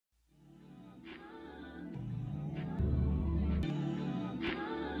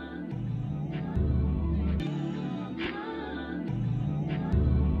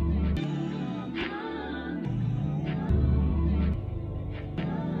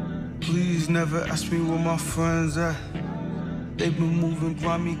Please never ask me where my friends at. They been moving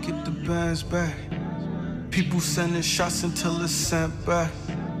grimy, get the bands back. People sending shots until it's sent back.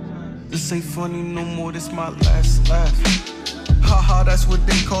 This ain't funny no more, this my last laugh. Haha, that's what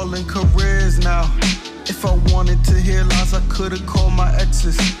they callin' careers now. If I wanted to hear lies, I could've called my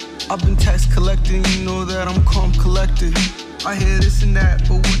exes. I've been tax collecting, you know that I'm calm collected. I hear this and that,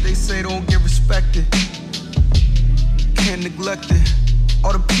 but what they say don't get respected. Can't neglect it.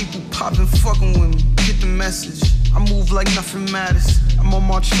 All the people poppin', fuckin' with me, get the message. I move like nothing matters. I'm on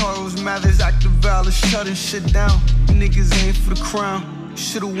my Charles Mathers, active valor, shutting shit down. Niggas ain't for the crown,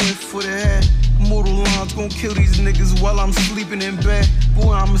 should've went for the head. Mortal lines gon' kill these niggas while I'm sleeping in bed.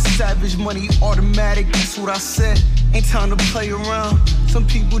 Boy, I'm a savage, money automatic, that's what I said. Ain't time to play around. Some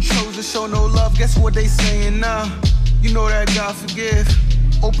people chose to show no love, guess what they saying now? You know that God forgive.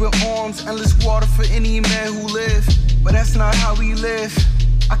 Open arms, endless water for any man who live. But that's not how we live.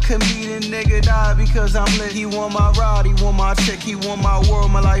 I could meet a nigga die because I'm lit. He want my ride, he want my check, he want my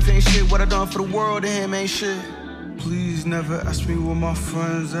world. My life ain't shit, what I done for the world to him ain't shit. Please never ask me where my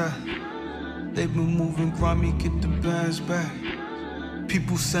friends at. They been moving grimy, get the bands back.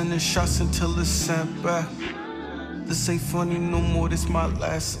 People sending shots until it's sent back. This ain't funny no more, this my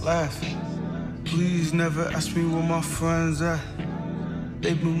last laugh. Please never ask me where my friends at.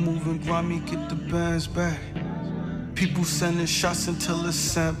 They been moving grimy, get the bands back. People sending shots until it's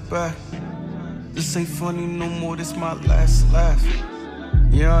sent back. This ain't funny no more, this my last laugh.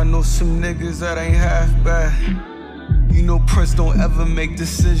 Yeah, I know some niggas that ain't half bad. You know Prince don't ever make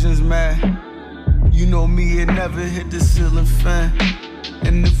decisions mad. You know me, it never hit the ceiling fan.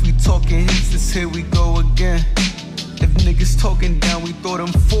 And if we talking hits, this here we go again. If niggas talking down, we throw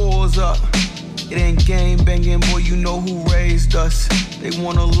them fours up. It ain't game banging, boy, you know who raised us. They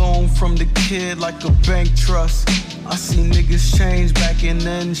want a loan from the kid like a bank trust. I see niggas change back and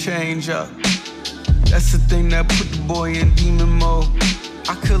then change up. That's the thing that put the boy in demon mode.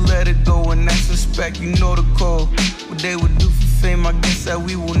 I could let it go and that's respect, you know the code. What they would do for fame, I guess that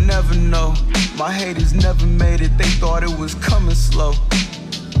we will never know. My haters never made it, they thought it was coming slow.